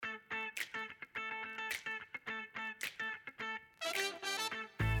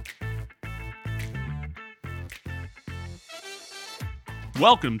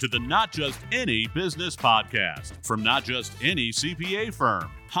Welcome to the Not Just Any Business Podcast from Not Just Any CPA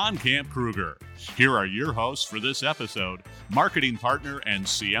firm, Honkkamp Kruger. Here are your hosts for this episode, marketing partner and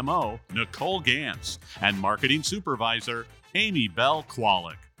CMO, Nicole Gantz, and marketing supervisor, Amy Bell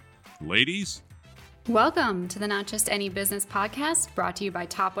Kwolek. Ladies, welcome to the Not Just Any Business Podcast, brought to you by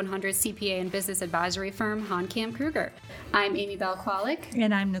Top 100 CPA and Business Advisory firm, Honkkamp Kruger. I'm Amy Bell Kwolek.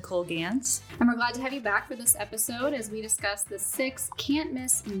 And I'm Nicole Gantz. And we're glad to have you back for this episode as we discuss the 6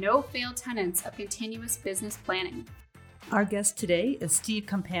 can't-miss, no-fail tenets of continuous business planning. Our guest today is Steve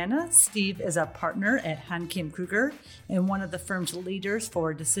Campana. Steve is a partner at Honkkamp Kruger and one of the firm's leaders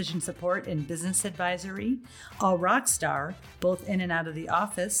for decision support and business advisory. A rock star, both in and out of the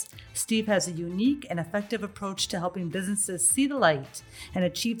office, Steve has a unique and effective approach to helping businesses see the light and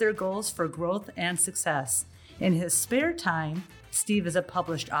achieve their goals for growth and success. In his spare time, Steve is a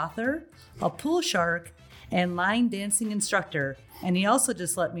published author, a pool shark, and line dancing instructor. And he also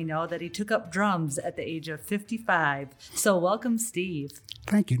just let me know that he took up drums at the age of 55. So welcome, Steve.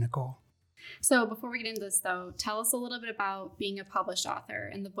 Thank you, Nicole. So before we get into this, though, tell us a little bit about being a published author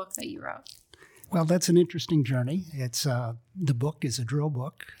and the book that you wrote. Well, that's an interesting journey. It's the book is a drill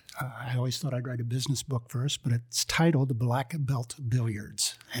book. I always thought I'd write a business book first, but it's titled Black Belt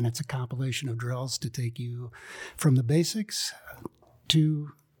Billiards, and it's a compilation of drills to take you from the basics to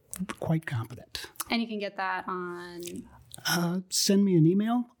quite competent. And you can get that on... Send me an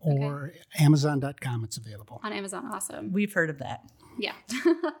email or Amazon.com. It's available. On Amazon, awesome. We've heard of that. Yeah.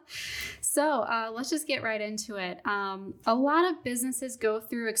 So let's just get right into it. A lot of businesses go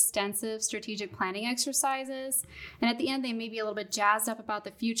through extensive strategic planning exercises, and at the end, they may be a little bit jazzed up about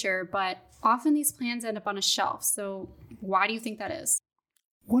the future, but often these plans end up on a shelf. So why do you think that is?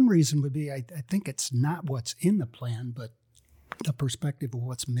 One reason would be I think it's not what's in the plan, but the perspective of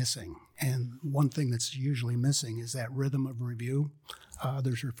what's missing. And one thing that's usually missing is that rhythm of review.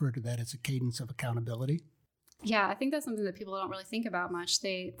 Others refer to that as a cadence of accountability. Yeah, I think that's something that people don't really think about much.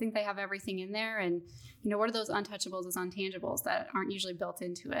 They think they have everything in there, and what are those untouchables, those intangibles that aren't usually built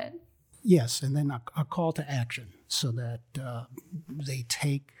into it? Yes, and then a call to action so that they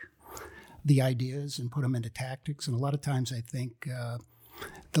take the ideas and put them into tactics. And a lot of times I think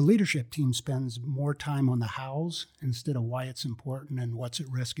the leadership team spends more time on the hows instead of why it's important and what's at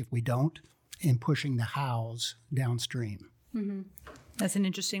risk if we don't, in pushing the hows downstream. Mm-hmm. That's an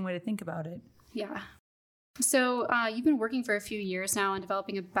interesting way to think about it. Yeah. So you've been working for a few years now on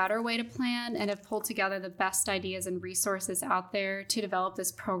developing a better way to plan and have pulled together the best ideas and resources out there to develop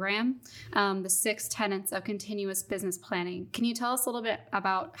this program, the 6 tenets of continuous business planning. Can you tell us a little bit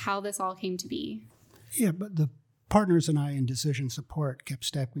about how this all came to be? Yeah, but the partners and I in decision support kept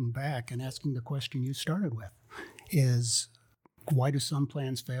stepping back and asking the question you started with, is why do some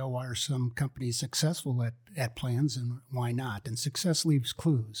plans fail? Why are some companies successful at plans and why not? And success leaves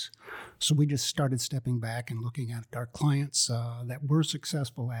clues. So we just started stepping back and looking at our clients that were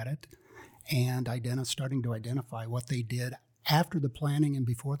successful at it and starting to identify what they did after the planning and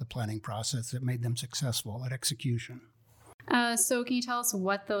before the planning process that made them successful at execution. So can you tell us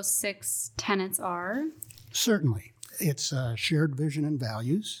what those 6 tenets are? Certainly. It's shared vision and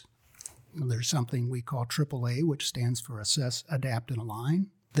values. There's something we call AAA, which stands for Assess, Adapt, and Align.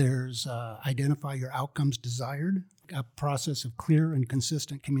 There's Identify Your Outcomes Desired, a process of clear and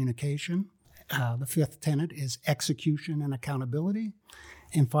consistent communication. The 5th tenet is Execution and Accountability.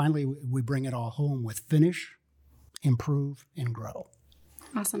 And finally, we bring it all home with Finish, Improve, and Grow.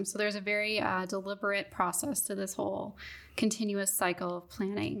 Awesome. So there's a very deliberate process to this whole continuous cycle of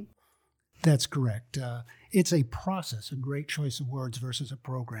planning. That's correct. It's a process, a great choice of words versus a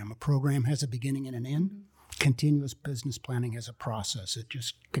program. A program has a beginning and an end. Continuous business planning has a process. It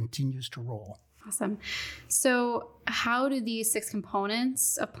just continues to roll. Awesome. So how do these 6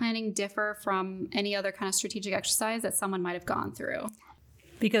 components of planning differ from any other kind of strategic exercise that someone might have gone through?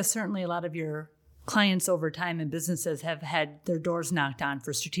 Because certainly a lot of your clients over time and businesses have had their doors knocked on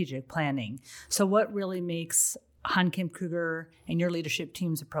for strategic planning. So what really makes Honkkamp Kruger and your leadership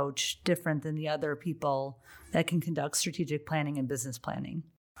team's approach different than the other people that can conduct strategic planning and business planning?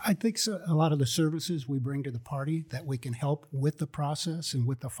 I think so. A lot of the services we bring to the party that we can help with the process and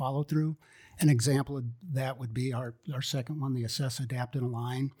with the follow-through. An example of that would be our second one, the Assess, Adapt, and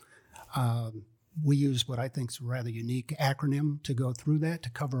Align. We use what I think is a rather unique acronym to go through that to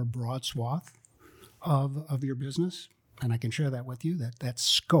cover a broad swath of your business. And I can share that with you. That's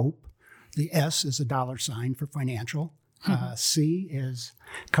scope. The S is a $ for financial. C is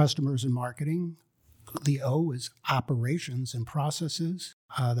customers and marketing. The O is operations and processes.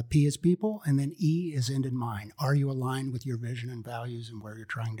 The P is people. And then E is end in mind. Are you aligned with your vision and values and where you're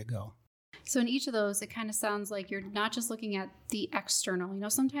trying to go? So in each of those, it kind of sounds like you're not just looking at the external.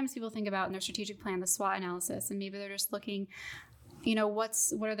 Sometimes people think about in their strategic plan, the SWOT analysis, and maybe they're just looking,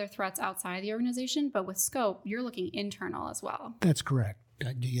 what are their threats outside the organization? But with scope, you're looking internal as well. That's correct.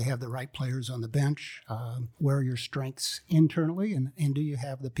 Do you have the right players on the bench? Where are your strengths internally? And do you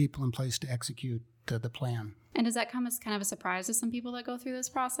have the people in place to execute the plan? And does that come as kind of a surprise to some people that go through this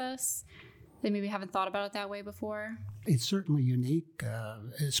process? They maybe haven't thought about it that way before? It's certainly unique,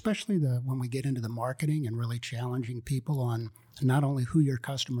 especially when we get into the marketing and really challenging people on not only who your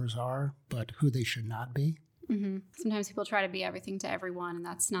customers are, but who they should not be. Mm-hmm. Sometimes people try to be everything to everyone, and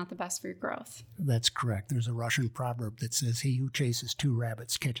that's not the best for your growth. That's correct. There's a Russian proverb that says, "He who chases two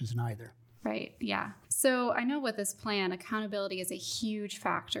rabbits catches neither." Right, yeah. So I know with this plan, accountability is a huge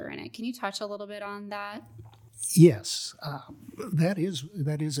factor in it. Can you touch a little bit on that? Yes, that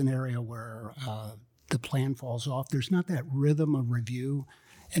is an area where the plan falls off. There's not that rhythm of review.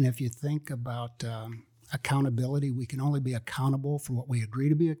 And if you think about accountability, we can only be accountable for what we agree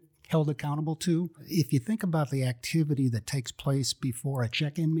to be held accountable to. If you think about the activity that takes place before a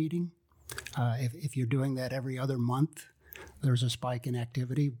check-in meeting, if you're doing that every other month, there's a spike in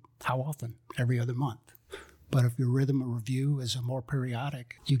activity. How often? Every other month. But if your rhythm of review is more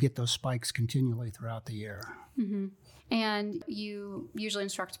periodic, you get those spikes continually throughout the year. Mm-hmm. And you usually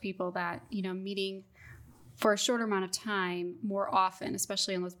instruct people that, meeting for a shorter amount of time more often,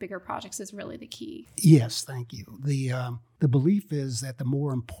 especially on those bigger projects, is really the key. Yes, thank you. The belief is that the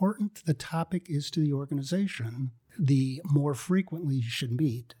more important the topic is to the organization, the more frequently you should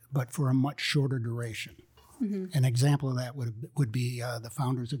meet, but for a much shorter duration. Mm-hmm. An example of that would be the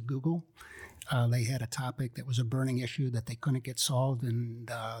founders of Google. They had a topic that was a burning issue that they couldn't get solved,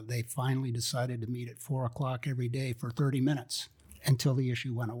 and they finally decided to meet at 4 o'clock every day for 30 minutes until the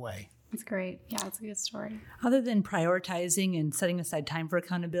issue went away. That's great. Yeah, that's a good story. Other than prioritizing and setting aside time for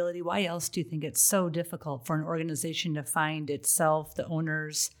accountability, why else do you think it's so difficult for an organization to find itself, the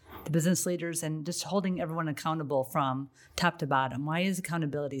owners, the business leaders, and just holding everyone accountable from top to bottom? Why is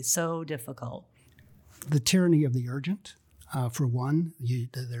accountability so difficult? The tyranny of the urgent. For one,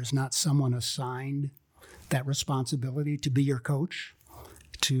 there's not someone assigned that responsibility to be your coach,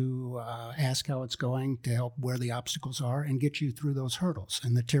 to ask how it's going, to help where the obstacles are, and get you through those hurdles.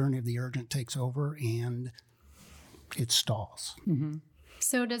 And the tyranny of the urgent takes over, and it stalls. Mm-hmm.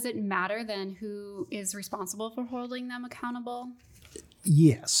 So does it matter then who is responsible for holding them accountable?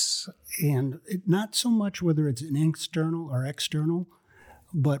 Yes, and not so much whether it's an internal or external,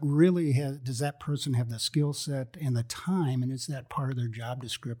 but really does that person have the skill set and the time, and is that part of their job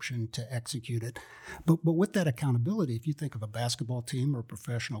description to execute it? But with that accountability, if you think of a basketball team or a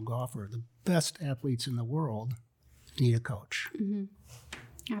professional golfer, the best athletes in the world need a coach.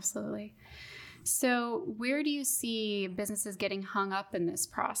 Mm-hmm. Absolutely. So where do you see businesses getting hung up in this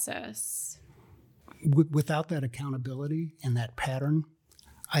process? Without that accountability and that pattern,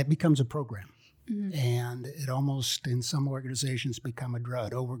 it becomes a program. Mm-hmm. And it almost, in some organizations, become a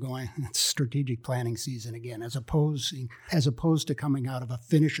drud. Oh, we're going, it's strategic planning season again, as opposed to coming out of a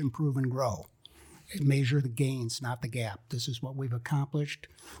finish, improve, and grow. Measure the gains, not the gap. This is what we've accomplished.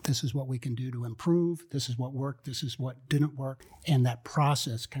 This is what we can do to improve. This is what worked. This is what didn't work. And that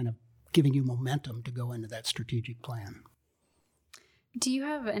process kind of giving you momentum to go into that strategic plan. Do you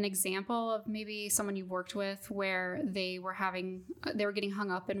have an example of maybe someone you've worked with where they were getting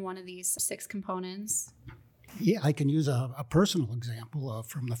hung up in one of these 6 components? Yeah, I can use a personal example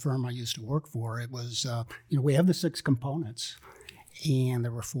from the firm I used to work for. It was, we have the 6 components, and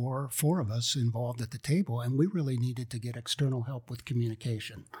there were four of us involved at the table, and we really needed to get external help with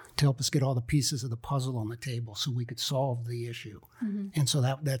communication to help us get all the pieces of the puzzle on the table so we could solve the issue. Mm-hmm. And so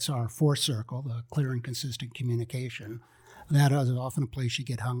that's our 4th circle, the clear and consistent communication. That is often a place you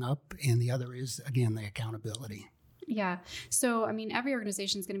get hung up, and the other is, again, the accountability. Yeah. So, every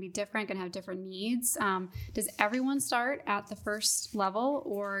organization is going to be different, going to have different needs. Does everyone start at the first level,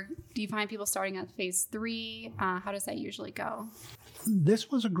 or do you find people starting at phase 3? How does that usually go? This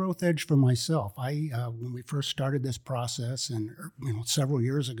was a growth edge for myself. When we first started this process, and several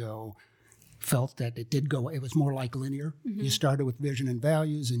years ago, felt that it was more like linear. Mm-hmm. You started with vision and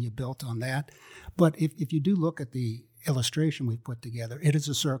values, and you built on that. But if you do look at the illustration we've put together, it is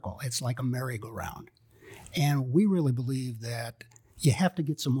a circle. It's like a merry-go-round. And we really believe that you have to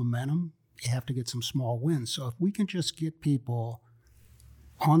get some momentum. You have to get some small wins. So if we can just get people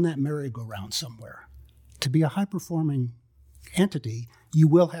on that merry-go-round somewhere, to be a high-performing entity, you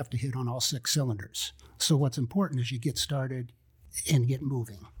will have to hit on all 6 cylinders. So what's important is you get started and get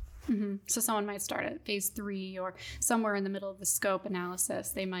moving. Mm-hmm. So someone might start at phase 3 or somewhere in the middle of the scope analysis.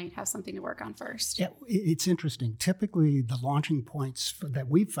 They might have something to work on first. Yeah, it's interesting. Typically, the launching points that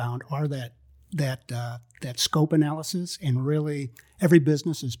we've found are that that scope analysis, and really every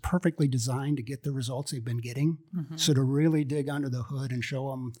business is perfectly designed to get the results they've been getting. Mm-hmm. So to really dig under the hood and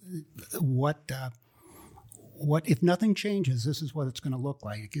show them what if nothing changes, this is what it's going to look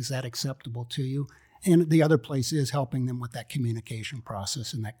like. Is that acceptable to you? And the other place is helping them with that communication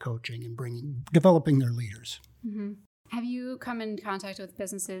process and that coaching and developing their leaders. Mm-hmm. Have you come in contact with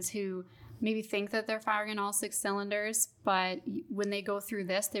businesses who maybe think that they're firing on all 6 cylinders, but when they go through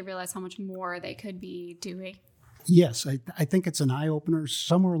this, they realize how much more they could be doing? Yes, I think it's an eye-opener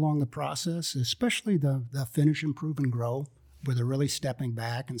somewhere along the process, especially the finish, improve, and grow, where they're really stepping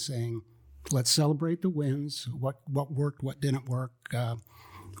back and saying, let's celebrate the wins, what worked, what didn't work.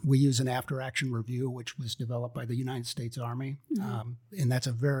 We use an after-action review, which was developed by the United States Army, mm-hmm. And that's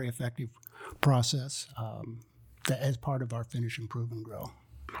a very effective process as part of our finish, improve, and grow.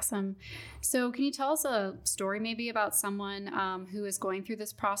 Awesome. So can you tell us a story maybe about someone who is going through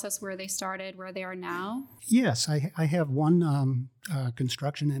this process, where they started, where they are now? Yes, I have one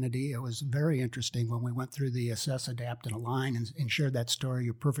construction entity. It was very interesting when we went through the assess, adapt, and align and shared that story.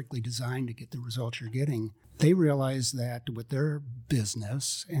 You're perfectly designed to get the results you're getting. They realized that with their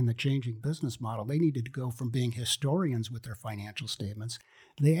business and the changing business model, they needed to go from being historians with their financial statements.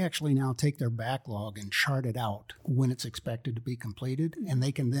 They actually now take their backlog and chart it out when it's expected to be completed, and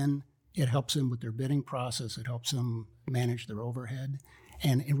they can then, it helps them with their bidding process, it helps them manage their overhead,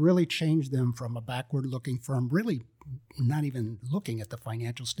 and it really changed them from a backward-looking firm, really not even looking at the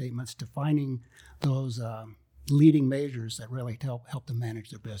financial statements, to finding those leading measures that really help them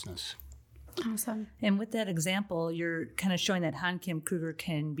manage their business. Awesome. And with that example, you're kind of showing that Hankem Kruger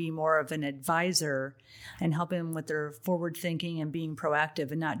can be more of an advisor and help them with their forward thinking and being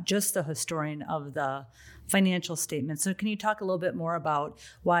proactive, and not just the historian of the financial statements. So can you talk a little bit more about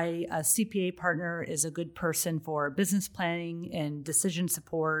why a CPA partner is a good person for business planning and decision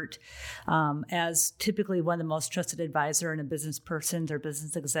support, as typically one of the most trusted advisor in a business person's or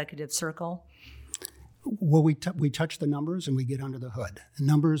business executive circle? Well, we touch the numbers and we get under the hood.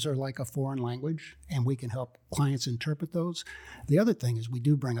 Numbers are like a foreign language, and we can help clients interpret those. The other thing is we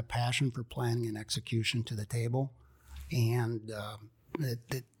do bring a passion for planning and execution to the table, and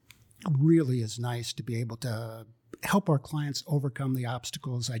it really is nice to be able to help our clients overcome the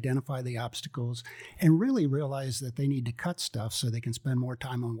obstacles, identify the obstacles, and really realize that they need to cut stuff so they can spend more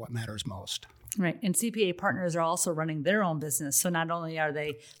time on what matters most. Right. And CPA partners are also running their own business. So not only are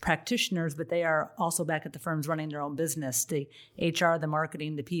they practitioners, but they are also back at the firms running their own business, the HR, the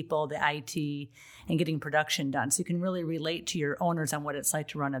marketing, the people, the IT, and getting production done. So you can really relate to your owners on what it's like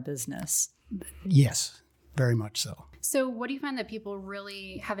to run a business. Yes, very much so. So what do you find that people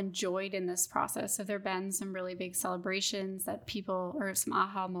really have enjoyed in this process? Have there been some really big celebrations that people, or some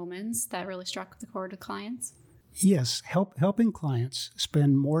aha moments that really struck the chord with clients? Yes, helping clients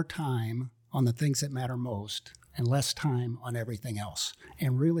spend more time on the things that matter most and less time on everything else,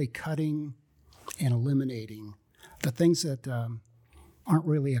 and really cutting and eliminating the things that aren't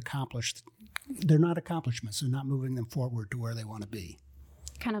really accomplished. They're not accomplishments. They're not moving them forward to where they want to be.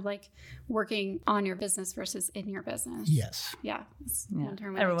 Kind of like working on your business versus in your business. Yes. Yeah.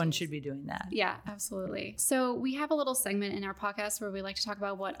 Everyone should be doing that. Yeah, absolutely. So we have a little segment in our podcast where we like to talk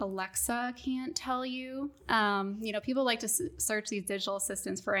about what Alexa can't tell you. People like to search these digital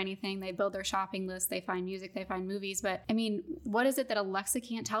assistants for anything. They build their shopping list, they find music, they find movies. But I mean, what is it that Alexa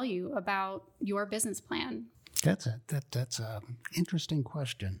can't tell you about your business plan? That's a interesting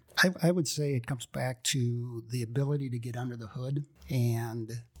question. I would say it comes back to the ability to get under the hood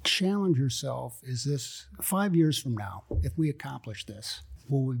and challenge yourself. Is this 5 years from now, if we accomplish this,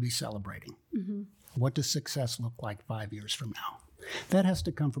 will we be celebrating? Mm-hmm. What does success look like 5 years from now? That has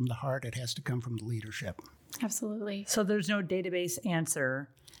to come from the heart. It has to come from the leadership. Absolutely. So there's no database answer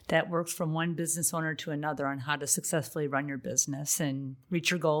that works from one business owner to another on how to successfully run your business and reach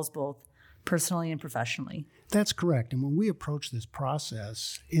your goals both personally and professionally. That's correct. And when we approach this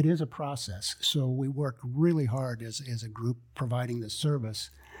process, it is a process. So we work really hard as a group providing this service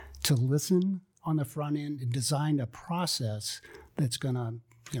to listen on the front end and design a process that's going to,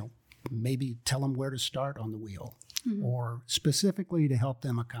 maybe tell them where to start on the wheel, mm-hmm. or specifically to help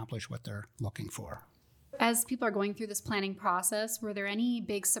them accomplish what they're looking for. As people are going through this planning process, were there any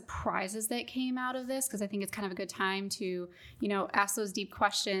big surprises that came out of this? Because I think it's kind of a good time to, ask those deep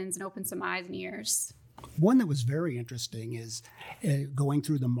questions and open some eyes and ears. One that was very interesting is going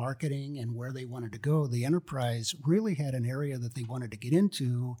through the marketing and where they wanted to go. The enterprise really had an area that they wanted to get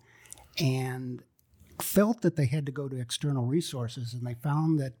into and felt that they had to go to external resources. And they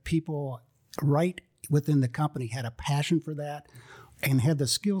found that people right within the company had a passion for that and had the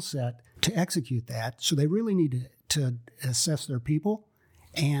skill set to execute that. So they really need to assess their people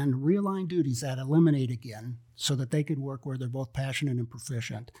and realign duties that eliminate again so that they could work where they're both passionate and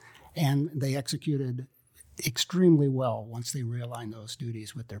proficient. And they executed extremely well once they realigned those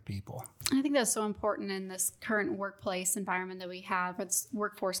duties with their people. I think that's so important in this current workplace environment that we have. It's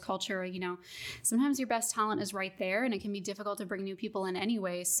workforce culture. Sometimes your best talent is right there, and it can be difficult to bring new people in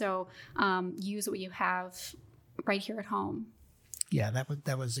anyway. So use what you have right here at home. Yeah,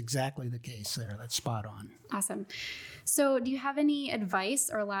 that was exactly the case there. That's spot on. Awesome. So do you have any advice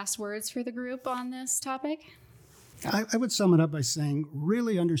or last words for the group on this topic? I would sum it up by saying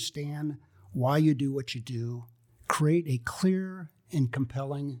really understand why you do what you do, create a clear and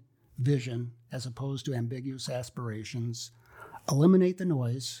compelling vision as opposed to ambiguous aspirations, eliminate the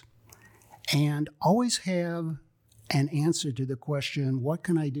noise, and always have an answer to the question, what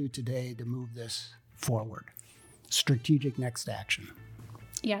can I do today to move this forward? Strategic next action.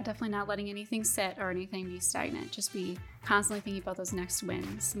 Yeah, definitely not letting anything sit or anything be stagnant. Just be constantly thinking about those next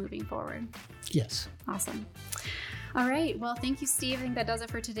wins moving forward. Yes. Awesome. All right. Well, thank you, Steve. I think that does it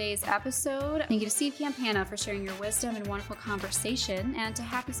for today's episode. Thank you to Steve Campana for sharing your wisdom and wonderful conversation, and to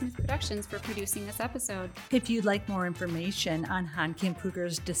Happy Smooth Productions for producing this episode. If you'd like more information on Hahnkamp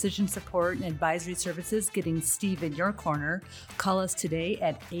Kruger's decision support and advisory services, getting Steve in your corner, call us today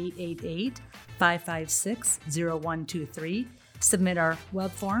at 888-556-0123. Submit our web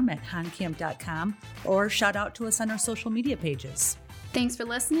form at hahnkamp.com or shout out to us on our social media pages. Thanks for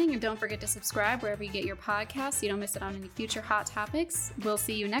listening, and don't forget to subscribe wherever you get your podcasts so you don't miss it on any future hot topics. We'll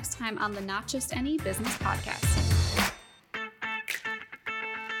see you next time on the Not Just Any Business Podcast.